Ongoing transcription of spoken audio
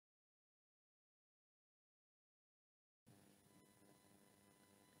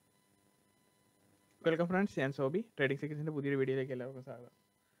Welcome friends, ഞാൻ Sobi. Trading സീക്രട്സിൻ്റെ പുതിയൊരു വീഡിയോയിലേക്ക് എല്ലാവർക്കും സ്വാഗതം.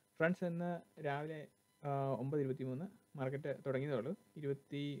 ഫ്രണ്ട്സ്, ഇന്ന് രാവിലെ 9:23 മാർക്കറ്റ് തുടങ്ങിയതേ ഉള്ളൂ.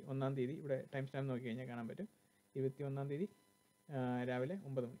 21-ാം തീയതി ഇവിടെ ടൈം സ്റ്റാമ്പ് നോക്കി കഴിഞ്ഞാൽ കാണാൻ പറ്റും. 21-ാം തീയതി രാവിലെ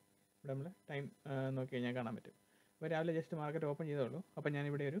 9 മണി ഇവിടെ നമ്മൾ ടൈം നോക്കി കഴിഞ്ഞാൽ കാണാൻ പറ്റും. അപ്പോൾ രാവിലെ ജസ്റ്റ് മാർക്കറ്റ് ഓപ്പൺ ചെയ്തേ ഉള്ളൂ. അപ്പോൾ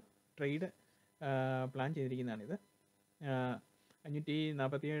ഞാനിവിടെ ഒരു ട്രേഡ് പ്ലാൻ ചെയ്തിരിക്കുന്നതാണിത്.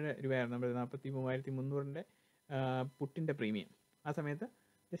 547 രൂപയായിരുന്നു നമ്മൾ 43,300-ൻ്റെ പുട്ടിൻ്റെ പ്രീമിയം. ആ സമയത്ത്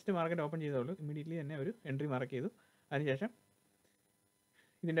ജസ്റ്റ് മാർക്കറ്റ് ഓപ്പൺ ചെയ്തോളൂ, ഇമ്മീഡിയറ്റ്ലി തന്നെ ഒരു എൻട്രി മാർക്ക് ചെയ്തു. അതിനുശേഷം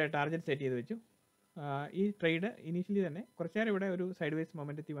ഇതിൻ്റെ ടാർഗറ്റ് സെറ്റ് ചെയ്ത് വെച്ചു. ഈ ട്രേഡ് ഇനീഷ്യലി തന്നെ കുറച്ച് നേരം ഇവിടെ ഒരു സൈഡ് വേസ്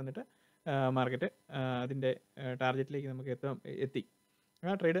മൊമെൻറ്റത്തിൽ വന്നിട്ട് മാർക്കറ്റ് അതിൻ്റെ ടാർഗറ്റിലേക്ക് നമുക്ക് എത്തി. ആ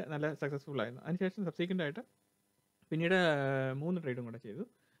ട്രേഡ് നല്ല സക്സസ്ഫുൾ ആയിരുന്നു. അതിനുശേഷം സബ്സീക്വൻ്റ് ആയിട്ട് പിന്നീട് 3 ട്രേഡും കൂടെ ചെയ്തു.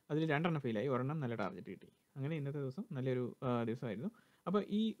 അതിൽ 2 ഫെയിലായി, ഒരെണ്ണം നല്ല ടാർഗറ്റ് കിട്ടി. അങ്ങനെ ഇന്നത്തെ ദിവസം നല്ലൊരു ദിവസമായിരുന്നു. അപ്പോൾ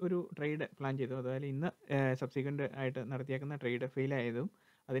ഈ ഒരു ട്രേഡ് പ്ലാൻ ചെയ്തു, അതായത് ഇന്ന് സബ്സീക്വൻ്റ് ആയിട്ട് നടത്തിയേക്കുന്ന ട്രേഡ് ഫെയിലായതും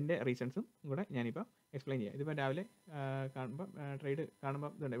അതിൻ്റെ റീസൺസും കൂടെ ഞാനിപ്പോൾ എക്സ്പ്ലെയിൻ ചെയ്യാം. ഇതിപ്പോൾ രാവിലെ കാണുമ്പോൾ ട്രേഡ് കാണുമ്പോൾ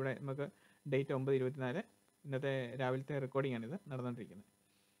ഇതുണ്ട്, ഇവിടെ നമുക്ക് ഡേറ്റ് 9/24 ഇന്നത്തെ രാവിലത്തെ റെക്കോർഡിങ്ങാണിത് നടന്നുകൊണ്ടിരിക്കുന്നത്.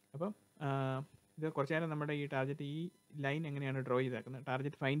 അപ്പം ഇത് കുറച്ച് നേരം നമ്മുടെ ഈ ടാർഗറ്റ്, ഈ ലൈൻ എങ്ങനെയാണ് ഡ്രോ ചെയ്താക്കുന്നത്,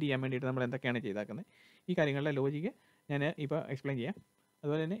 ടാർഗറ്റ് ഫൈൻഡ് ചെയ്യാൻ വേണ്ടിയിട്ട് നമ്മൾ എന്തൊക്കെയാണ് ചെയ്താക്കുന്നത്, ഈ കാര്യങ്ങളുടെ ലോജിക്ക് ഞാൻ ഇപ്പോൾ എക്സ്പ്ലെയിൻ ചെയ്യാം.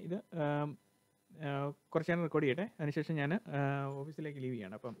 അതുപോലെ തന്നെ ഇത് കുറച്ച് നേരം റെക്കോർഡ് ചെയ്യട്ടെ. അതിനുശേഷം ഞാൻ ഓഫീസിലേക്ക് ലീവ്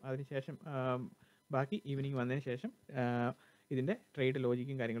ചെയ്യണം. അപ്പം അതിനുശേഷം ബാക്കി ഈവനിങ് വന്നതിന് ശേഷം ഇതിൻ്റെ ട്രേഡ്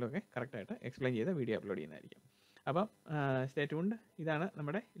ലോജിക്കും കാര്യങ്ങളൊക്കെ കറക്റ്റായിട്ട് എക്സ്പ്ലെയിൻ ചെയ്ത് വീഡിയോ അപ്ലോഡ് ചെയ്യുന്നതായിരിക്കും. അപ്പം സ്റ്റേ ട്യൂൺഡ്. ഇതാണ്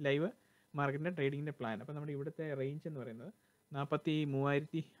നമ്മുടെ ലൈവ് മാർക്കറ്റിൻ്റെ ട്രേഡിങ്ങിൻ്റെ പ്ലാൻ. അപ്പോൾ നമ്മുടെ ഇവിടുത്തെ റേഞ്ച് എന്ന് പറയുന്നത്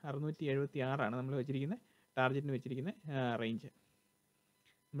 43,676 നമ്മൾ വെച്ചിരിക്കുന്നത്, ടാർഗറ്റിന് വെച്ചിരിക്കുന്ന റേഞ്ച്.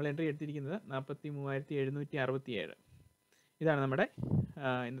 നമ്മൾ എൻട്രി എടുത്തിരിക്കുന്നത് 43,767. ഇതാണ് നമ്മുടെ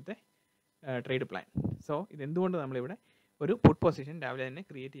ഇന്നത്തെ ട്രേഡ് പ്ലാൻ. സോ ഇതെന്തുകൊണ്ട് നമ്മളിവിടെ ഒരു പുട്ട് പൊസിഷൻ രാവിലെ തന്നെ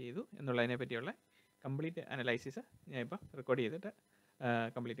ക്രിയേറ്റ് ചെയ്തു എന്നുള്ളതിനെ പറ്റിയുള്ള കംപ്ലീറ്റ് അനലൈസിസ് ഞാനിപ്പോൾ റെക്കോർഡ് ചെയ്തിട്ട്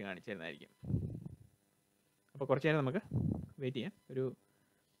കംപ്ലീറ്റ് കാണിച്ചു തരുന്നതായിരിക്കും. അപ്പോൾ കുറച്ച് നേരം നമുക്ക് വെയിറ്റ് ചെയ്യാം. ഒരു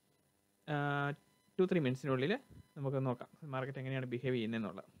 2-3 മിനിറ്റ്സിനുള്ളിൽ നമുക്ക് നോക്കാം മാർക്കറ്റ് എങ്ങനെയാണ് ബിഹേവ്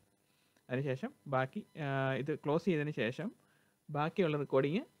ചെയ്യുന്നതെന്നുള്ളത്. അതിനുശേഷം ബാക്കി ഇത് ക്ലോസ് ചെയ്തതിന് ശേഷം ബാക്കിയുള്ള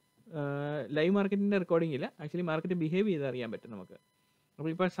റെക്കോർഡിങ് ലൈവ് മാർക്കറ്റിൻ്റെ റെക്കോർഡിങ്ങിൽ ആക്ച്വലി മാർക്കറ്റ് ബിഹേവ് ചെയ്ത് അറിയാൻ പറ്റും നമുക്ക്. അപ്പോൾ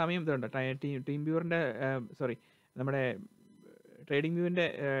ഇപ്പോൾ സമയം ഇതുണ്ട്, ടീം വ്യൂവറിൻ്റെ നമ്മുടെ ട്രേഡിംഗ് വ്യൂവിൻ്റെ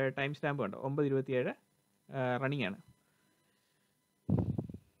ടൈം സ്റ്റാമ്പ് ഉണ്ട്, 9:27 റണ്ണിങ് ആണ്.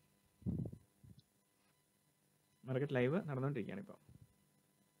 മാർക്കറ്റ് ലൈവ് നടന്നുകൊണ്ടിരിക്കുകയാണ് ഇപ്പോൾ.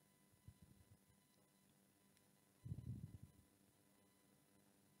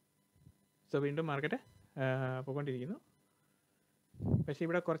 സോ വീണ്ടും മാർക്കറ്റ് പോയിക്കൊണ്ടിരിക്കുന്നു. പക്ഷേ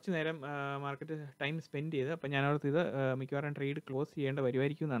ഇവിടെ കുറച്ച് നേരം മാർക്കറ്റ് ടൈം സ്പെൻഡ് ചെയ്ത്, അപ്പോൾ ഞാനോർത്ത് ഇത് മിക്കവാറും ട്രേഡ് ക്ലോസ് ചെയ്യേണ്ട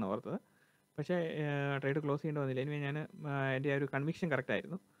വരുമായിരിക്കും എന്നാണ് ഓർത്തത്. പക്ഷേ ട്രേഡ് ക്ലോസ് ചെയ്യേണ്ടി വന്നില്ല. ഇനി ഞാൻ എൻ്റെ ആ ഒരു കൺവിക്ഷൻ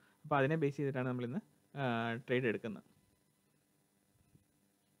കറക്റ്റായിരുന്നു. അപ്പോൾ അതിനെ ബേസ് ചെയ്തിട്ടാണ് നമ്മളിന്ന് ട്രേഡ് എടുക്കുന്നത്.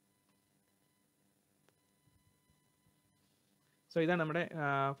 സോ ഇതാണ് നമ്മുടെ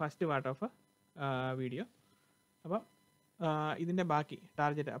ഫസ്റ്റ് പാർട്ട് ഓഫ് വീഡിയോ. അപ്പം ഇതിൻ്റെ ബാക്കി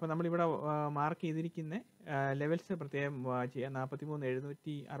ടാർഗറ്റ്, അപ്പോൾ നമ്മളിവിടെ മാർക്ക് ചെയ്തിരിക്കുന്ന ലെവൽസ് പ്രത്യേകം ചെയ്യാം.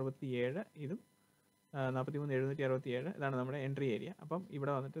 43,767 ഇതും 43,767 ഇതാണ് നമ്മുടെ എൻട്രി ഏരിയ. അപ്പം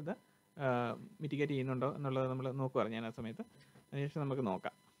ഇവിടെ വന്നിട്ട് ഇത് മിറ്റിഗേറ്റ് ചെയ്യുന്നുണ്ടോ എന്നുള്ളത് നമ്മൾ നോക്കുവായിരുന്നു ഞാൻ ആ സമയത്ത്. അതിനുശേഷം നമുക്ക്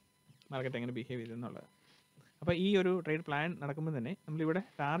നോക്കാം മാർക്കറ്റ് എങ്ങനെ ബിഹേവ് ചെയ്തെന്നുള്ളത്. അപ്പോൾ ഈ ഒരു ട്രേഡ് പ്ലാൻ നടക്കുമ്പോൾ തന്നെ നമ്മളിവിടെ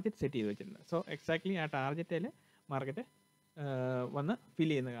ടാർഗറ്റ് സെറ്റ് ചെയ്ത് വെച്ചിട്ടുണ്ട്. സോ എക്സാക്ട്ലി ആ ടാർഗറ്റിൽ മാർക്കറ്റ് വന്ന് ഫിൽ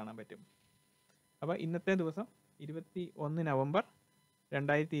ചെയ്യുന്നത് കാണാൻ പറ്റും. അപ്പോൾ ഇന്നത്തെ ദിവസം 21 നവംബർ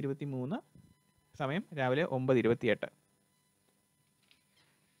 2023, സമയം രാവിലെ 9:28.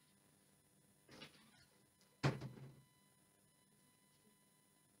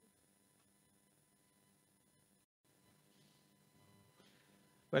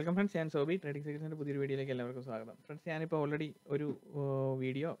 വെൽക്കം ഫ്രണ്ട്സ്, ഞാൻ സോബി. ട്രേഡിംഗ് സീക്രട്സിൻ്റെ പുതിയൊരു വീഡിയോയിലേക്ക് എല്ലാവർക്കും സ്വാഗതം. ഫ്രണ്ട്സ്, ഞാനിപ്പോൾ ഓൾറെഡി ഒരു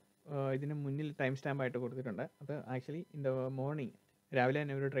വീഡിയോ ഇതിന് മുന്നിൽ ടൈം സ്റ്റാമ്പായിട്ട് കൊടുത്തിട്ടുണ്ട്. അത് ആക്ച്വലി ഇൻ ദ മോർണിംഗ് രാവിലെ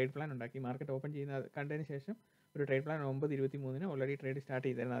തന്നെ ഒരു ട്രേഡ് പ്ലാൻ ഉണ്ടാക്കി മാർക്കറ്റ് ഓപ്പൺ ചെയ്യുന്ന കണ്ടതിന് ശേഷം ഒരു trade plan 9:23 already trade start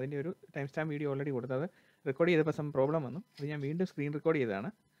ചെയ്തിരുന്നു. അതിൻ്റെ ഒരു ടൈം സ്റ്റാമ്പ് വീഡിയോ ഓൾറെഡി കൊടുത്തത് റെക്കോർഡ് ചെയ്തപ്പോൾ സം പ്രോബ്ലം വന്നു. അത് ഞാൻ വീണ്ടും സ്ക്രീൻ റെക്കോർഡ് ചെയ്തതാണ്.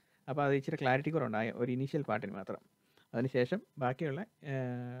 അപ്പോൾ അത് ഇച്ചിരി ക്ലാരിറ്റി കുറവുണ്ടായ ഒരു ഇനീഷ്യൽ പാർട്ടിന് മാത്രം. അതിനുശേഷം ബാക്കിയുള്ള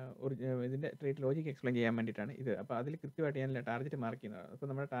ഇതിൻ്റെ ട്രേഡ് ലോജിക്ക് എക്സ്പ്ലെയിൻ ചെയ്യാൻ വേണ്ടിയിട്ടാണ് ഇത്. അപ്പോൾ അതിൽ കൃത്യമായിട്ട് ഞാൻ ടാർഗറ്റ് മാർക്ക് ചെയ്യുന്നത്. അപ്പോൾ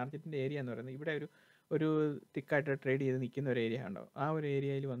നമ്മുടെ ടാർഗറ്റിൻ്റെ ഏരിയ എന്ന് പറയുന്നത് ഇവിടെ ഒരു തിക്കായിട്ട് ട്രേഡ് ചെയ്ത് നിൽക്കുന്ന ഒരു ഏരിയ ഉണ്ടോ, ആ ഒരു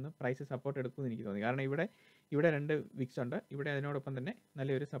ഏരിയയിൽ വന്ന് പ്രൈസ് സപ്പോർട്ട് എടുക്കുമെന്ന് എനിക്ക് തോന്നി. കാരണം ഇവിടെ 2 വിക്സ് ഉണ്ട്. ഇവിടെ അതിനോടൊപ്പം തന്നെ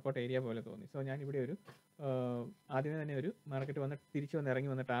നല്ലൊരു സപ്പോർട്ട് ഏരിയ പോലെ തോന്നി. സോ ഞാൻ ഇവിടെ ഒരു ആദ്യമേ തന്നെ ഒരു മാർക്കറ്റ് വന്ന് തിരിച്ച് വന്ന് ഇറങ്ങി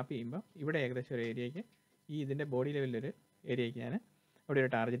വന്ന് ടാപ്പ് ചെയ്യുമ്പോൾ ഇവിടെ ഏകദേശം ഒരു ഏരിയയ്ക്ക്, ഈ ഇതിൻ്റെ ബോഡി ലെവലിലൊരു ഏരിയയ്ക്ക് ഞാൻ അവിടെ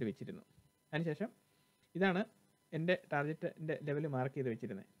ഒരു ടാർഗറ്റ് വെച്ചിരുന്നു. അതിനുശേഷം ഇതാണ് എൻ്റെ ടാർഗറ്റിൻ്റെ ലെവൽ മാർക്ക് ചെയ്ത്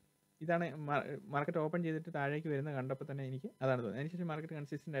വെച്ചിരുന്നത്. ഇതാണ് മാർക്കറ്റ് ഓപ്പൺ ചെയ്തിട്ട് താഴേക്ക് വരുന്ന കണ്ടപ്പോൾ തന്നെ എനിക്ക് അതാണ് തോന്നുന്നത്. അതിനുശേഷം മാർക്കറ്റ്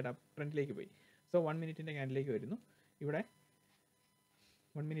കൺസിസ്റ്റൻ്റ് ആയിട്ട് ഫ്രണ്ടിലേക്ക് പോയി. സോ 1 മിനിറ്റിൻ്റെ ക്യാൻഡിലേക്ക് വരുന്നു. ഇവിടെ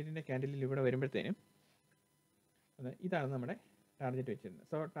 1 മിനിറ്റിൻ്റെ ക്യാൻഡിലിൽ ഇവിടെ വരുമ്പോഴത്തേനും ഇതാണ് നമ്മുടെ ടാർഗറ്റ് വെച്ചിരുന്നത്.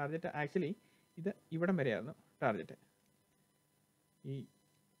 സോ ടാർഗറ്റ് ആക്ച്വലി ഇത് ഇവിടം വരെയായിരുന്നു ടാർഗറ്റ്, ഈ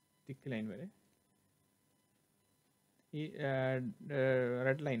തിക്ക് ലൈൻ വരെ, ഈ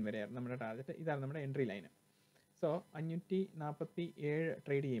റെഡ് ലൈൻ വരെയായിരുന്നു നമ്മുടെ ടാർഗറ്റ്. ഇതാണ് നമ്മുടെ എൻട്രി ലൈന്. സോ 547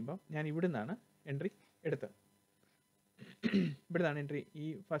 ട്രേഡ് ചെയ്യുമ്പോൾ ഞാൻ ഇവിടെ നിന്നാണ് എൻട്രി എടുത്തത്. ഇവിടെ നിന്നാണ് എൻട്രി. ഈ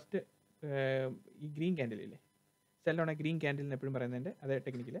ഫസ്റ്റ് ഈ ഗ്രീൻ ക്യാൻഡിലില്ലേ, സെല്ലോണ ഗ്രീൻ ക്യാൻഡിൽ എന്ന് എപ്പോഴും പറയുന്നതിൻ്റെ അതേ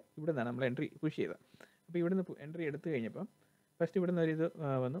ടെക്നിക്കിൽ ഇവിടെ നിന്നാണ് നമ്മൾ എൻട്രി പുഷ് ചെയ്തത്. അപ്പോൾ ഇവിടുന്ന് എൻട്രി എടുത്തു കഴിഞ്ഞപ്പം ഫസ്റ്റ് ഇവിടുന്ന് ഒരു ഇത്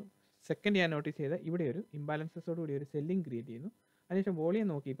വന്നു. സെക്കൻഡ് ഞാൻ നോട്ടീസ് ചെയ്ത ഇവിടെ ഒരു ഇംബാലൻസസോടുകൂടി ഒരു സെല്ലിംഗ് ക്രിയേറ്റ് ചെയ്യുന്നു. അതിനുശേഷം വോളിയം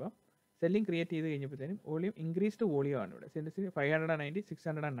നോക്കിയപ്പോൾ സെല്ലിംഗ് ക്രിയേറ്റ് ചെയ്ത് കഴിഞ്ഞപ്പോഴത്തേനും വോളിയം ഇൻക്രീസ്ഡ് വോളിയം ആണ് ഇവിടെ. സെൻസ് 590,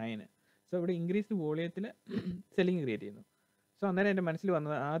 609. സോ ഇവിടെ ഇൻക്രീസ്ഡ് വോളിയത്തിൽ സെല്ലിംഗ് ക്രിയേറ്റ് ചെയ്യുന്നു. സോ അന്നേരം എൻ്റെ മനസ്സിൽ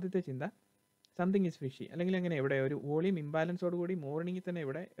വന്നത് ആദ്യത്തെ ചിന്ത സംതിങ് ഈസ് ഫിഷി, അല്ലെങ്കിൽ എങ്ങനെ ഇവിടെ ഒരു വോളിയം ഇംബാലൻസോടുകൂടി മോർണിംഗിൽ തന്നെ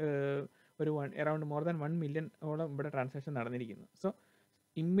ഇവിടെ ഒരു അറൗണ്ട് മോർ ദാൻ 1 million ഓളം ഇവിടെ ട്രാൻസാക്ഷൻ നടന്നിരിക്കുന്നു. സോ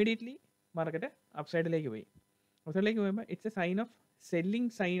ഇമ്മീഡിയറ്റ്ലി മാർക്കറ്റ് അപ്സൈഡിലേക്ക് പോയി. അപ്സൈഡിലേക്ക് പോയപ്പോൾ it's A sign of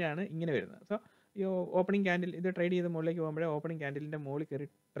selling സൈനാണ് ഇങ്ങനെ വരുന്നത്. സോ ഈ ഓപ്പണിംഗ് ക്യാൻഡിൽ ഇത് ട്രേഡ് ചെയ്ത് മുകളിലേക്ക് പോകുമ്പോഴേ ഓപ്പണിംഗ് ക്യാൻഡിലിൻ്റെ മുകളിൽ കയറി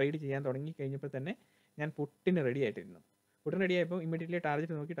ട്രേഡ് ചെയ്യാൻ തുടങ്ങി കഴിഞ്ഞപ്പോൾ തന്നെ ഞാൻ പുട്ടിന് റെഡി ആയിട്ടിരുന്നു. പുട്ടിന് റെഡി ആയപ്പോൾ ഇമ്മീഡിയറ്റ്ലി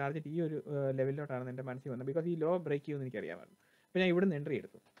ടാർഗറ്റ് നോക്കി ടാർഗറ്റ് ഈ ഒരു ലെവലിലോട്ടാണ് എൻ്റെ മനസ്സിൽ വന്നത്. ബിക്കോസ് ഈ ലോ ബ്രേക്ക് ചെയ്യുമെന്ന് എനിക്കറിയാമായിരുന്നു. അപ്പോൾ ഞാൻ ഇവിടെ നിന്ന് എൻട്രി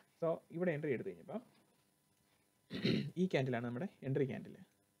എടുത്തു. സോ ഇവിടെ എൻട്രി എടുത്തു കഴിഞ്ഞപ്പോൾ ഈ ക്യാൻഡിലാണ് നമ്മുടെ എൻട്രി ക്യാൻഡിൽ.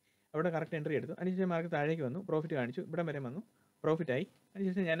 അവിടെ കറക്റ്റ് എൻട്രി എടുത്തു. അതിനുശേഷം മാർക്കറ്റ് താഴേക്ക് വന്നു, പ്രോഫിറ്റ് കാണിച്ചു, ഇവിടം വരെ വന്നു, പ്രോഫിറ്റായി.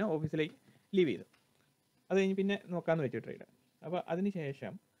 അതിനുശേഷം ഞാൻ ഓഫീസിലേക്ക് ലീവ് ചെയ്തു. അത് കഴിഞ്ഞ് പിന്നെ നോക്കാമെന്ന് വെച്ചു ട്രേഡ്. അപ്പോൾ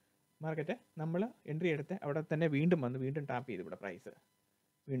അതിനുശേഷം മാർക്കറ്റ് നമ്മൾ എൻട്രി എടുത്ത് അവിടെ തന്നെ വീണ്ടും വന്ന് വീണ്ടും ടാപ്പ് ചെയ്തു ഇവിടെ പ്രൈസ്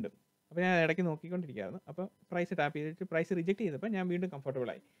വീണ്ടും. അപ്പോൾ ഞാൻ ഇടയ്ക്ക് നോക്കിക്കൊണ്ടിരിക്കുകയായിരുന്നു. അപ്പോൾ പ്രൈസ് ടാപ്പ് ചെയ്തിട്ട് പ്രൈസ് റിജക്റ്റ് ചെയ്തപ്പോൾ ഞാൻ വീണ്ടും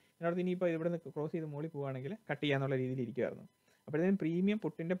കംഫർട്ടബിളായി. എന്നോടത്ത് ഇനിയിപ്പോൾ ഇവിടെ നിന്ന് ക്രോസ് ചെയ്ത് മുകളിൽ പോവുകയാണെങ്കിൽ കട്ട് ചെയ്യാന്നുള്ള രീതിയിൽ ഇരിക്കുമായിരുന്നു. അപ്പോഴത്തേക്കും പ്രീമിയം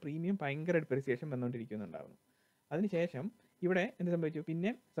പുട്ടിൻ്റെ പ്രീമിയം ഭയങ്കര ഡിപ്രിസിയേഷൻ വന്നുകൊണ്ടിരിക്കുന്നുണ്ടായിരുന്നു. അതിനുശേഷം ഇവിടെ എന്ത് സംഭവിച്ചു, പിന്നെ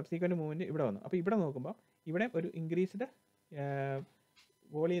സബ്സീക്വൻറ്റ് മൂവ്മെൻറ്റ് ഇവിടെ വന്നു. അപ്പോൾ ഇവിടെ നോക്കുമ്പോൾ ഇവിടെ ഒരു ഇൻക്രീസ്ഡ്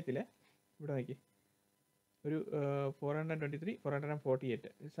വോളിയത്തിൽ ഇവിടെ നോക്കി ഒരു 423, 448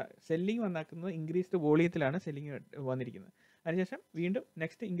 സെല്ലിംഗ് വന്നാക്കുന്നത് ഇൻക്രീസ്ഡ് വോളിയത്തിലാണ് സെല്ലിംഗ് വന്നിരിക്കുന്നത്. അതിനുശേഷം വീണ്ടും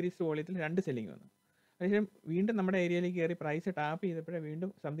നെക്സ്റ്റ് ഇൻക്രീസ്ഡ് വോളിയത്തിൽ 2 സെല്ലിംഗ് വന്നു. അതിനുശേഷം വീണ്ടും നമ്മുടെ ഏരിയയിലേക്ക് കയറി പ്രൈസ് ടാപ്പ് ചെയ്തപ്പോഴേ വീണ്ടും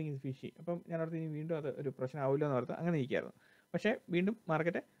സംതിങ് ഇസ് ഫിഷി. അപ്പം ഞാൻ ഓർത്ത് ഇനി വീണ്ടും അത് ഒരു പ്രശ്നമാവില്ലോ എന്ന് ഓർത്ത് അങ്ങനെ ഇരിക്കുകയായിരുന്നു. പക്ഷേ വീണ്ടും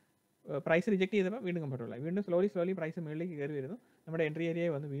മാർക്കറ്റ് പ്രൈസ് റിജക്റ്റ് ചെയ്തപ്പോൾ വീണ്ടും കംഫർട്ടബിളായി. വീണ്ടും സ്ലോലി പ്രൈസ് മുകളിലേക്ക് കയറി വരുന്നു. നമ്മുടെ എൻട്രി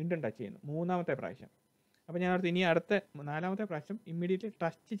ഏരിയയിൽ വന്ന് വീണ്ടും ടച്ച് ചെയ്യുന്നു 3ാമത്തെ പ്രാവശ്യം. അപ്പോൾ ഞാൻ ഓർത്ത് ഇനി അടുത്ത 4ാമത്തെ പ്രാവശ്യം ഇമ്മീഡിയറ്റ്ലി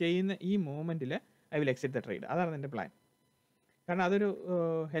ടച്ച് ചെയ്യുന്ന ഈ മൂമെൻറ്റിൽ I will exit the trade. അതാണ് എൻ്റെ പ്ലാൻ. കാരണം അതൊരു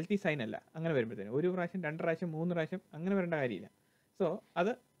ഹെൽത്തി സൈൻ അല്ല അങ്ങനെ വരുമ്പോഴത്തേനും. 1 പ്രാവശ്യം 2 പ്രാവശ്യം 3 പ്രാവശ്യം അങ്ങനെ വരേണ്ട കാര്യമില്ല. സോ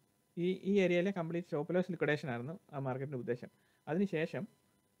അത് ഈ ഏരിയയിലെ കംപ്ലീറ്റ് സ്റ്റോപ്പ് ലോസ് ലിക്വിഡേഷൻ ആയിരുന്നു ആ മാർക്കറ്റിൻ്റെ ഉദ്ദേശം. അതിനുശേഷം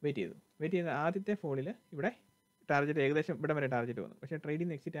വെയിറ്റ് ചെയ്ത് ആദ്യത്തെ ഫോളിൽ ഇവിടെ ടാർഗറ്റ് ഏകദേശം ഇവിടെ വരെ ടാർഗറ്റ് വന്നു. പക്ഷേ ട്രേഡിൽ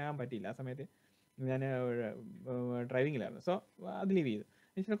നിന്ന് എക്സിറ്റ് ആകാൻ പറ്റിയില്ല. ആ സമയത്ത് ഞാൻ ഡ്രൈവിങ്ങിലായിരുന്നു. സോ അത് ലീവ് ചെയ്തു.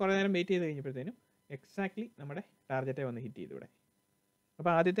 അതിനുശേഷം കുറേ നേരം വെയിറ്റ് ചെയ്ത് കഴിഞ്ഞപ്പോഴത്തേനും എക്സാക്ട്ലി നമ്മുടെ ടാർഗറ്റെ വന്ന് ഹിറ്റ് ചെയ്തു ഇവിടെ.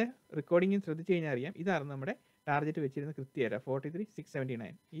 അപ്പോൾ ആദ്യത്തെ റെക്കോർഡിങ്ങിൽ ശ്രദ്ധിച്ച് കഴിഞ്ഞാൽ അറിയാം, ഇതായിരുന്നു നമ്മുടെ ടാർഗറ്റ് വെച്ചിരുന്ന കൃത്യമായിട്ട്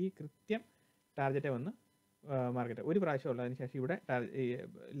 43,679. ഈ കൃത്യം ടാർഗറ്റെ വന്ന് മാർക്കറ്റ് ഒരു പ്രാവശ്യം ഉള്ളതിന് ശേഷം ഇവിടെ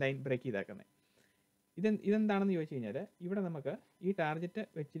ലൈൻ ബ്രേക്ക് ചെയ്താക്കുന്നത്. ഇതെന്താണെന്ന് ചോദിച്ചു കഴിഞ്ഞാൽ ഇവിടെ നമുക്ക് ഈ ടാർഗറ്റ്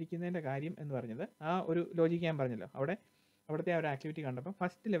വെച്ചിരിക്കുന്നതിൻ്റെ കാര്യം എന്ന് പറഞ്ഞത് ആ ഒരു ലോജിക്ക് ഞാൻ പറഞ്ഞല്ലോ, അവിടുത്തെ ആ ഒരു ആക്ടിവിറ്റി കണ്ടപ്പോൾ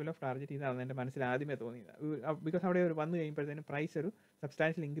ഫസ്റ്റ് ലെവൽ ഓഫ് ടാർഗറ്റ് ഇതാണെന്ന് എൻ്റെ മനസ്സിൽ ആദ്യമേ തോന്നിയത്. ബിക്കോസ് അവിടെ ഒരു വന്നു കഴിയുമ്പോഴത്തേനും പ്രൈസ് ഒരു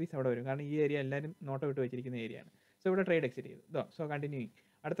സബ്സ്റ്റാൻഷ്യൽ ഇൻക്രീസ് അവിടെ വരും. കാരണം ഈ ഏരിയ എല്ലാവരും നോട്ട് വിട്ട് വെച്ചിരിക്കുന്ന ഏരിയയാണ്. സോ ഇവിടെ ട്രേഡ് എക്സിറ്റ് ചെയ്തു. സോ കണ്ടിന്യൂയിങ്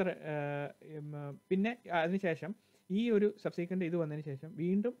അടുത്ത പിന്നെ അതിനുശേഷം ഈ ഒരു സബ്സീക്വൻ്റ് ഇത് വന്നതിന് ശേഷം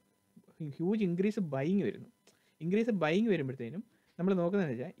വീണ്ടും ഹ്യൂജ് ഇൻക്രീസ് ബൈയിങ് വരുന്നു. ഇൻക്രീസ് ബൈയിങ് വരുമ്പോഴത്തേനും നമ്മൾ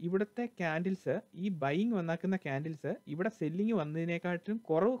നോക്കുന്നതെന്ന് വെച്ചാൽ ഇവിടുത്തെ ക്യാൻഡിൽസ്, ഈ ബൈയിങ് വന്നാക്കുന്ന ക്യാൻഡിൽസ് ഇവിടെ സെല്ലിങ് വന്നതിനെക്കാട്ടും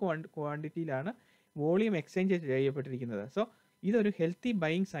കുറവ് ക്വാണ്ടിറ്റിയിലാണ് വോളിയം എക്സ്ചേഞ്ച് ചെയ്യപ്പെട്ടിരിക്കുന്നത്. സോ ഇതൊരു ഹെൽത്തി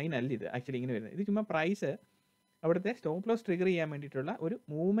ബൈയിങ് സൈൻ അല്ല ഇത് ആക്ച്വലി ഇങ്ങനെ വരുന്നത്. ഇത് ചുമ്മാ പ്രൈസ് അവിടുത്തെ സ്റ്റോപ്പ് ലോസ് ട്രിഗർ ചെയ്യാൻ വേണ്ടിയിട്ടുള്ള ഒരു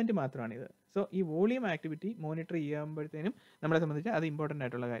മൂവ്മെൻറ്റ് മാത്രമാണിത്. സോ ഈ വോളിയം ആക്ടിവിറ്റി മോണിറ്റർ ചെയ്യുമ്പോഴത്തേനും നമ്മളെ സംബന്ധിച്ച് അത് ഇമ്പോർട്ടൻ്റ്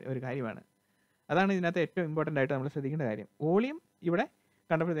ആയിട്ടുള്ള ഒരു കാര്യമാണ്. അതാണ് ഇതിനകത്ത് ഏറ്റവും ഇമ്പോർട്ടൻ്റ് ആയിട്ട് നമ്മൾ ശ്രദ്ധിക്കേണ്ട കാര്യം. വോളിയം ഇവിടെ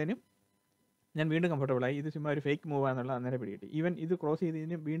കണ്ടപ്പോഴത്തേനും ഞാൻ വീണ്ടും കംഫർട്ടബിളായി. ഇത് ചുമ്മാ ഒരു ഫേക്ക് മൂവ് ആണെന്നുള്ള അന്നേരം പിടികിട്ടി. ഈവൻ ഇത് ക്രോസ് ചെയ്ത്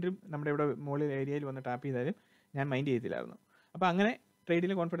കഴിഞ്ഞ് വീണ്ടും നമ്മുടെ ഇവിടെ മുകളിൽ ഏരിയയിൽ വന്ന് ടാപ്പ് ചെയ്താലും ഞാൻ മൈൻഡ് ചെയ്തില്ലായിരുന്നു. അപ്പോൾ അങ്ങനെ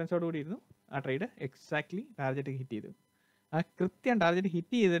ട്രേഡിൽ കോൺഫിഡൻസോട് കൂടി ഇരുന്നു. ആ ട്രേഡ് എക്സാക്ട്ലി ടാർഗറ്റ് ഹിറ്റ് ചെയ്തു. ആ കൃത്യം ടാർഗറ്റ്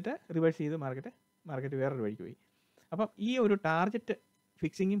ഹിറ്റ് ചെയ്തിട്ട് റിവേഴ്സ് ചെയ്ത് മാർക്കറ്റ് വേറൊരു വഴിക്ക് പോയി. അപ്പം ഈ ഒരു ടാർഗറ്റ്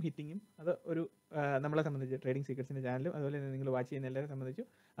ഫിക്സിങ്ങും ഹിറ്റിങ്ങും അത് ഒരു നമ്മളെ സംബന്ധിച്ച് ട്രേഡിംഗ് സീക്രട്സിൻ്റെ ചാനലും അതുപോലെ തന്നെ നിങ്ങൾ വാച്ച് ചെയ്യുന്ന എല്ലാവരെ സംബന്ധിച്ചു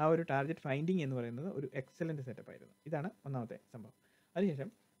ആ ഒരു ടാർഗറ്റ് ഫൈൻഡിങ് എന്ന് പറയുന്നത് ഒരു എക്സലൻറ്റ് സെറ്റപ്പ് ആയിരുന്നു. ഇതാണ് ഒന്നാമത്തെ സംഭവം.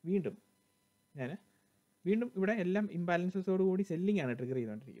 അതിനുശേഷം വീണ്ടും ഇവിടെ എല്ലാം ഇംബാലൻസസോട് കൂടി സെല്ലിംഗ് ആണ് ട്രിഗർ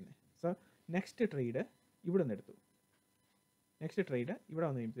ചെയ്തുകൊണ്ടിരിക്കുന്നത്. സോ നെക്സ്റ്റ് ട്രേഡ് ഇവിടെ നിന്ന് എടുത്തു. നെക്സ്റ്റ് ട്രേഡ് ഇവിടെ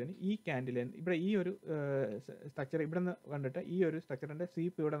വന്നു കഴിയുമ്പോഴത്തേന് ഈ ക്യാൻഡിൽ ഇവിടെ ഈ ഒരു സ്ട്രക്ചർ ഇവിടെ നിന്ന് കണ്ടിട്ട് ഈ ഒരു സ്ട്രക്ചറിൻ്റെ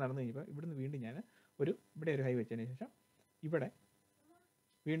സ്വീപ്പ് ഇവിടെ നടന്നു കഴിഞ്ഞപ്പോൾ ഇവിടുന്ന് വീണ്ടും ഞാൻ ഇവിടെ ഒരു ഹൈ വെച്ചതിന് ശേഷം ഇവിടെ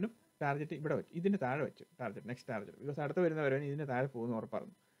വീണ്ടും ടാർഗറ്റ് ഇവിടെ വെച്ചു, ഇതിൻ്റെ താഴെ വെച്ചു ടാർഗറ്റ്, നെക്സ്റ്റ് ടാർഗറ്റ്. ബിക്കോസ് അടുത്ത് വരുന്ന വരവിന് ഇതിൻ്റെ താഴെ പോകുന്ന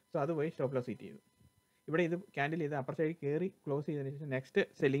ഉറപ്പായിരുന്നു. സോ അത് പോയി സ്റ്റോപ്പ് ലോസ് ഹിറ്റ് ചെയ്തു. ഇവിടെ ഇത് ക്യാൻഡിൽ ചെയ്ത് അപ്പർ സൈഡ് കയറി ക്ലോസ് ചെയ്തതിന് ശേഷം നെക്സ്റ്റ്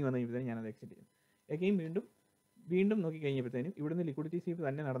സെല്ലിംഗ് വന്നു കഴിഞ്ഞപ്പോഴത്തേനും ഞാനത് എക്സിറ്റ് ചെയ്തു. എഗെയിൻ വീണ്ടും നോക്കി കഴിഞ്ഞപ്പോഴത്തേനും ഇവിടുന്ന് ലിക്വിഡിറ്റി സ്വീപ്പ്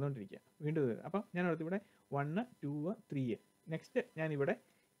തന്നെ നടന്നുകൊണ്ടിരിക്കുക. വീണ്ടും ഇത് അപ്പം ഞാൻ അടുത്ത് ഇവിടെ 1, 2, 3 നെക്സ്റ്റ് ഞാനിവിടെ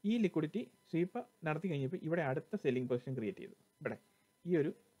ഈ ലിക്വിഡിറ്റി സ്വീപ്പ് നടത്തി കഴിഞ്ഞപ്പോൾ ഇവിടെ അടുത്ത സെല്ലിംഗ് പൊസിഷൻ ക്രിയേറ്റ് ചെയ്തു. ഇവിടെ ഈ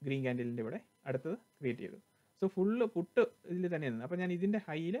ഒരു ഗ്രീൻ ക്യാൻഡിലിൻ്റെ ഇവിടെ അടുത്തത് ക്രിയേറ്റ് ചെയ്തു. സോ ഫുള്ള് പുട്ട് ഇതിൽ തന്നെ നിന്ന്. അപ്പോൾ ഞാൻ ഇതിൻ്റെ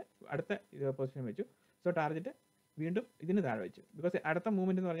ഹൈയിൽ അടുത്ത പൊസിഷൻ വെച്ചു. സോ ടാർഗറ്റ് വീണ്ടും ഇതിന് താഴെ വെച്ചു. ബിക്കോസ് അടുത്ത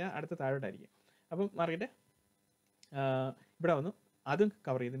മൂവ്മെൻറ്റ് എന്ന് പറഞ്ഞാൽ അടുത്ത താഴോട്ടായിരിക്കും. അപ്പം മാർക്കറ്റ് ഇവിടെ വന്നു അതും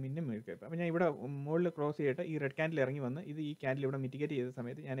കവർ ചെയ്ത് മിന്നും മേടിക്കും. അപ്പോൾ ഞാൻ ഇവിടെ മുകളിൽ ക്രോസ് ചെയ്തിട്ട് ഈ റെഡ് ക്യാൻഡിൽ ഇറങ്ങി വന്ന് ഇത് ഈ ക്യാൻഡിൽ ഇവിടെ മിറ്റിഗേറ്റ് ചെയ്ത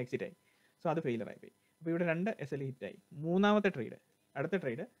സമയത്ത് ഞാൻ എക്സിറ്റ് ആയി. സോ അത് ഫെയിലറായി പോയി. അപ്പോൾ ഇവിടെ 2 SL ഹിറ്റായി. മൂന്നാമത്തെ ട്രേഡ്, അടുത്ത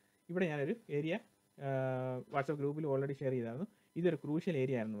ട്രേഡ് ഇവിടെ ഞാനൊരു ഏരിയ വാട്സപ്പ് ഗ്രൂപ്പിൽ ഓൾറെഡി ഷെയർ ചെയ്തായിരുന്നു. ഇതൊരു ക്രൂഷ്യൽ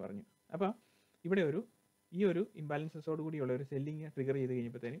ഏരിയ ആണെന്ന് പറഞ്ഞു. അപ്പോൾ ഇവിടെ ഈ ഒരു ഇംബാലൻസസോട് കൂടിയുള്ള ഒരു സെല്ലിങ് ട്രിഗർ ചെയ്ത്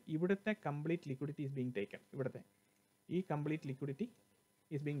കഴിഞ്ഞപ്പോഴത്തേനും ഇവിടുത്തെ complete liquidity is being taken. ഇവിടുത്തെ ഈ complete liquidity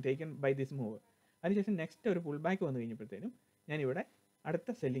is being taken by this move. അതിനുശേഷം നെക്സ്റ്റ് ഒരു പുൾ ബാക്ക് വന്നു കഴിഞ്ഞപ്പോഴത്തേനും ഞാനിവിടെ അടുത്ത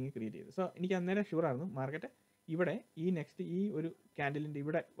സെല്ലിങ് ക്രിയേറ്റ് ചെയ്തു. സോ എനിക്ക് അന്നേരം ഷുവർ ആയിരുന്നു മാർക്കറ്റ് ഇവിടെ ഈ നെക്സ്റ്റ് ഈ ഒരു ക്യാൻഡിലിൻ്റെ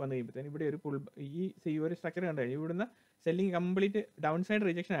ഇവിടെ വന്നു കഴിയുമ്പോഴത്തേനും ഇവിടെ ഒരു ഈ ഒരു സ്ട്രക്ചർ കണ്ടു കഴിഞ്ഞാൽ ഇവിടുന്ന് selling complete down side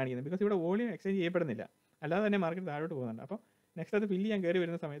rejection കാണിക്കുന്നത്. ബിക്കോസ് ഇവിടെ വോളിയം എക്സ്ചേഞ്ച് ചെയ്യപ്പെടുന്നില്ല, അല്ലാതെ തന്നെ മാർക്കറ്റ് താഴോട്ട് പോകുന്നുണ്ട്. അപ്പോൾ നെക്സ്റ്റ് അത് ഫില്ല് ചെയ്യാൻ കയറി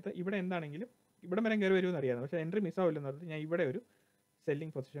വരുന്ന സമയത്ത് ഇവിടെ എന്താണെങ്കിലും ഇവിടെ വരെ കയറി വരുമെന്ന് അറിയാം. പക്ഷേ എൻട്രി മിസ്സാവില്ലെന്ന് പറഞ്ഞിട്ട് ഞാൻ ഇവിടെ ഒരു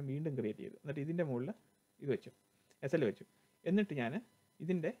സെല്ലിംഗ് പൊസിഷൻ വീണ്ടും ക്രിയേറ്റ് ചെയ്തു. എന്നിട്ട് ഇതിൻ്റെ മുകളിൽ ഇത് വെച്ചു, SL വെച്ചു. എന്നിട്ട് ഞാൻ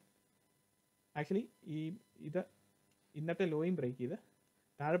ഇതിൻ്റെ ആക്ച്വലി ഇത് ഇന്നത്തെ ലോയും ബ്രേക്ക് ചെയ്ത്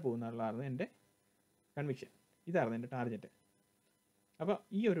താഴെ പോകുന്നുള്ളതായിരുന്നു എൻ്റെ കൺവിക്ഷൻ. ഇതായിരുന്നു എൻ്റെ ടാർഗറ്റ്. അപ്പോൾ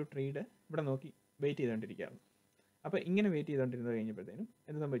ഈ ഒരു ട്രേഡ് ഇവിടെ നോക്കി വെയിറ്റ് ചെയ്തുകൊണ്ടിരിക്കുകയായിരുന്നു. അപ്പോൾ ഇങ്ങനെ വെയിറ്റ് ചെയ്തുകൊണ്ടിരുന്നത് കഴിഞ്ഞപ്പോഴത്തേനും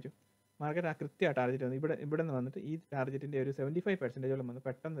എന്ത് സംഭവിച്ചു? മാർക്കറ്റ് ആ കൃത്യ ടാർഗറ്റ് വന്നു. ഇവിടെ നിന്ന് വന്നിട്ട് ഈ ടാർഗറ്റിൻ്റെ ഒരു 75% വന്ന്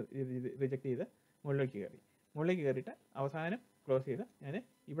പെട്ടെന്ന് റിജക്ട് ചെയ്ത് മുകളിലേക്ക് കയറിയിട്ട് അവസാനം ക്ലോസ് ചെയ്ത് ഞാൻ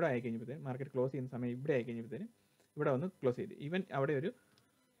ഇവിടെ ആയി കഴിഞ്ഞപ്പോഴത്തേനും മാർക്കറ്റ് ക്ലോസ് ചെയ്യുന്ന സമയം ഇവിടെ ആയി കഴിഞ്ഞപ്പോഴത്തേനും ഇവിടെ വന്ന് ക്ലോസ് ചെയ്ത് ഈവൻ അവിടെ ഒരു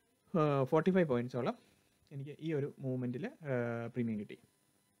 45 പോയിൻറ്റ്സോളം എനിക്ക് ഈ ഒരു മൂവ്മെൻറ്റിൽ പ്രീമിയം കിട്ടി.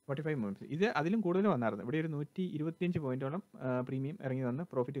 45 പോയിൻറ്റ്സ്. ഇത് അതിലും കൂടുതൽ വന്നായിരുന്നു. ഇവിടെ ഒരു 125 പോയിൻറ്റോളം പ്രീമിയം ഇറങ്ങി വന്ന്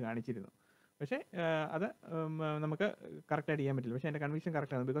പ്രോഫിറ്റ് കാണിച്ചിരുന്നു. പക്ഷേ അത് നമുക്ക് കറക്റ്റായിട്ട് ചെയ്യാൻ പറ്റില്ല. പക്ഷേ എൻ്റെ കൺവിക്ഷൻ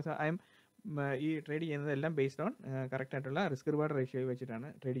കറക്റ്റാണ്. ബിക്കോസ് ഈ ട്രേഡ് ചെയ്യുന്നതെല്ലാം ബേസ്ഡ് ഓൺ കറക്റ്റായിട്ടുള്ള റിസ്ക് റിവാർഡ് റേഷ്യോ വെച്ചിട്ടാണ്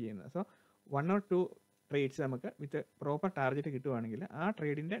ട്രേഡ് ചെയ്യുന്നത്. സോ 1 or 2 ട്രേഡ്സ് നമുക്ക് വിത്ത് പ്രോപ്പർ ടാർഗറ്റ് കിട്ടുവാണെങ്കിൽ ആ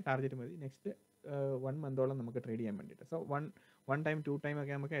ട്രേഡിൻ്റെ ടാർഗറ്റ് മതി നെക്സ്റ്റ് 1 മന്തോളം നമുക്ക് ട്രേഡ് ചെയ്യാൻ വേണ്ടിയിട്ട്. സോ 1 ടൈം 2 ടൈം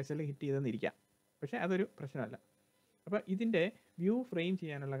ഒക്കെ നമുക്ക് SL ഹിറ്റ് ചെയ്തെന്നിരിക്കാം. പക്ഷേ അതൊരു പ്രശ്നമല്ല. അപ്പോൾ ഇതിൻ്റെ വ്യൂ ഫ്രെയിം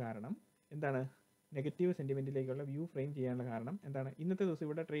ചെയ്യാനുള്ള കാരണം എന്താണ്? നെഗറ്റീവ് സെൻറ്റിമെൻറ്റിലേക്കുള്ള വ്യൂ ഫ്രെയിം ചെയ്യാനുള്ള കാരണം എന്താണ്? ഇന്നത്തെ ദിവസം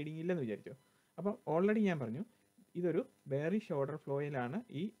ഇവിടെ ട്രേഡിംഗ് ഇല്ലെന്ന് വിചാരിച്ചു. അപ്പോൾ ഓൾറെഡി ഞാൻ പറഞ്ഞു ഇതൊരു ബെയറിഷ് ഓർഡർ ഫ്ലോയിലാണ്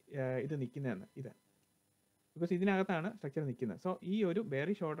ഇത് നിൽക്കുന്നതെന്ന്. ബിക്കോസ് ഇതിനകത്താണ് സ്ട്രക്ചർ നിൽക്കുന്നത്. സോ ഈ ഒരു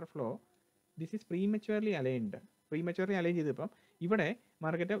bearish order flow this is പ്രീമച്വർലി aligned. പ്രീമച്വർലി align ചെയ്തപ്പം ഇവിടെ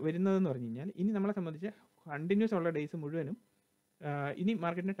മാർക്കറ്റ് വരുന്നതെന്ന് പറഞ്ഞു കഴിഞ്ഞാൽ ഇനി നമ്മളെ സംബന്ധിച്ച് കണ്ടിന്യൂസ് ഉള്ള ഡേയ്സ് മുഴുവനും ഇനി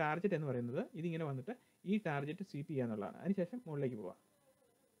മാർക്കറ്റിൻ്റെ ടാർഗറ്റ് എന്ന് പറയുന്നത് ഇതിങ്ങനെ വന്നിട്ട് ഈ ടാർഗറ്റ് സ്വീപ്പ് ചെയ്യുക എന്നുള്ളതാണ്. അതിനുശേഷം മുകളിലേക്ക് പോവാം.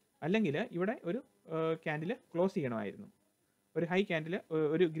 അല്ലെങ്കിൽ ഇവിടെ ഒരു ക്യാൻഡിൽ ക്ലോസ് ചെയ്യണമായിരുന്നു. ഒരു ഹൈ ക്യാൻഡിൽ,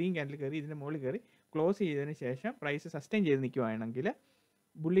 ഒരു ഗ്രീൻ ക്യാൻഡിൽ കയറി ഇതിൻ്റെ മുകളിൽ കയറി ക്ലോസ് ചെയ്തതിന് ശേഷം പ്രൈസ് സസ്റ്റെയിൻ ചെയ്ത് നിൽക്കുവാണെങ്കിൽ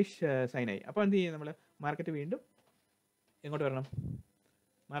ബുള്ളിഷ് സൈനായി. അപ്പോൾ എന്ത് ചെയ്യും? നമ്മൾ മാർക്കറ്റ് വീണ്ടും എങ്ങോട്ട് വരണം?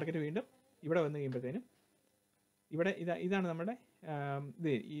 മാർക്കറ്റ് വീണ്ടും ഇവിടെ വന്നു കഴിയുമ്പോഴത്തേനും ഇവിടെ ഇതാണ് നമ്മുടെ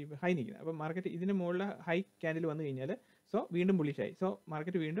ഈ ഹൈ നിൽക്കുന്നത്. അപ്പോൾ മാർക്കറ്റ് ഇതിന് മുകളിൽ ഹൈ ക്യാൻഡിൽ വന്നു കഴിഞ്ഞാൽ സോ വീണ്ടും ബുള്ളിഷായി. സോ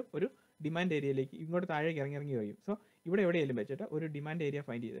മാർക്കറ്റ് വീണ്ടും ഒരു ഡിമാൻഡ് ഏരിയയിലേക്ക് ഇങ്ങോട്ട് താഴേക്ക് ഇറങ്ങി വരും. സോ ഇവിടെ എവിടെയെങ്കിലും വെച്ചിട്ട് ഒരു ഡിമാൻഡ് ഏരിയ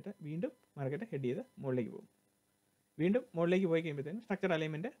ഫൈൻഡ് ചെയ്തിട്ട് വീണ്ടും മാർക്കറ്റ് ഹെഡ് ചെയ്ത് മുകളിലേക്ക് പോകും. വീണ്ടും മുകളിലേക്ക് പോയി കഴിയുമ്പോഴത്തേനും സ്ട്രക്ചർ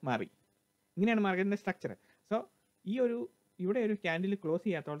അലൈൻമെൻറ്റ് മാറി. ഇങ്ങനെയാണ് മാർക്കറ്റിൻ്റെ സ്ട്രക്ചർ. സോ ഇവിടെ ഒരു ക്യാൻഡിൽ ക്ലോസ്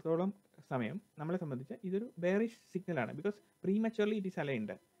ചെയ്യാത്തോളത്തോളം സമയം നമ്മളെ സംബന്ധിച്ച് ഇതൊരു ബെയറിഷ് സിഗ്നലാണ്. Because പ്രീമച്വർലി it is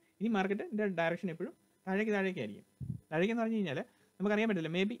aligned. ഇനി മാർക്കറ്റിൻ്റെ ഡയറക്ഷൻ എപ്പോഴും താഴേക്കായിരിക്കും. താഴേക്കെന്ന് പറഞ്ഞു കഴിഞ്ഞാൽ നമുക്കറിയാൻ പറ്റില്ല.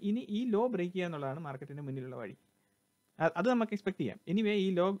 മേ ബി ഇനി ഈ ലോ ബ്രേക്ക് ചെയ്യുക എന്നുള്ളതാണ് മാർക്കറ്റിൻ്റെ മുന്നിലുള്ള വഴി. അത് നമുക്ക് എക്സ്പെക്ട് ചെയ്യാം. Anyway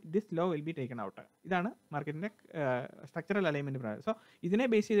this law will be taken out. ഇതാണ് മാർക്കറ്റിൻ്റെ സ്ട്രക്ചറൽ അലൈൻമെൻറ്റ് പ്രകാരം. സോ ഇതിനെ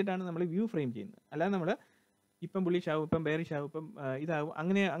ബേസ് ചെയ്തിട്ടാണ് നമ്മൾ വ്യൂ ഫ്രെയിം ചെയ്യുന്നത്. അല്ലാതെ നമ്മൾ ഇപ്പം ബുള്ളിഷ് ആവും, ഇപ്പം ബെയറിഷ് ആവും, ഇപ്പം ഇതാവും,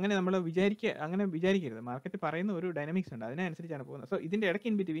 അങ്ങനെ നമ്മൾ വിചാരിക്കരുത്. മാർക്കറ്റ് പറയുന്ന ഒരു ഡൈനാമിക്സ് ഉണ്ട്, അതിനനുസരിച്ചാണ് പോകുന്നത്. സോ ഇതിൻ്റെ ഇടയ്ക്ക്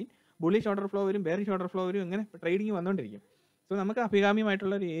in between bullish order flow വരും, ബെയറിഷ് ഓർഡർ ഫ്ലോ വരും, ഇങ്ങനെ ട്രേഡിങ് വന്നുകൊണ്ടിരിക്കും. സോ നമുക്ക്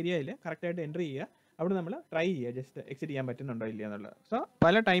അഭികാമ്യമായിട്ടുള്ള ഒരു ഏരിയയിൽ കറക്റ്റായിട്ട് എൻട്രി ചെയ്യുക, അവിടെ നമ്മൾ ട്രൈ ചെയ്യുക ജസ്റ്റ് എക്സിറ്റ് ചെയ്യാൻ പറ്റുന്നുണ്ടോ ഇല്ല എന്നുള്ളത്. സോ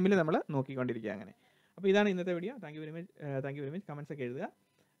പല ടൈമിൽ നമ്മൾ നോക്കിക്കൊണ്ടിരിക്കുക അങ്ങനെ. അപ്പോൾ ഇതാണ് ഇന്നത്തെ video. Thank you very much. Comments ഒക്കെ എഴുതുക.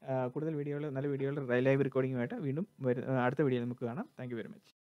 കൂടുതൽ വീഡിയോകൾ, നല്ല വീഡിയോകൾ ലൈവ് റെക്കോർഡിങ്ങുമായിട്ട് വീണ്ടും അടുത്ത വീഡിയോയിൽ നമുക്ക് കാണാം. Thank you very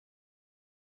much.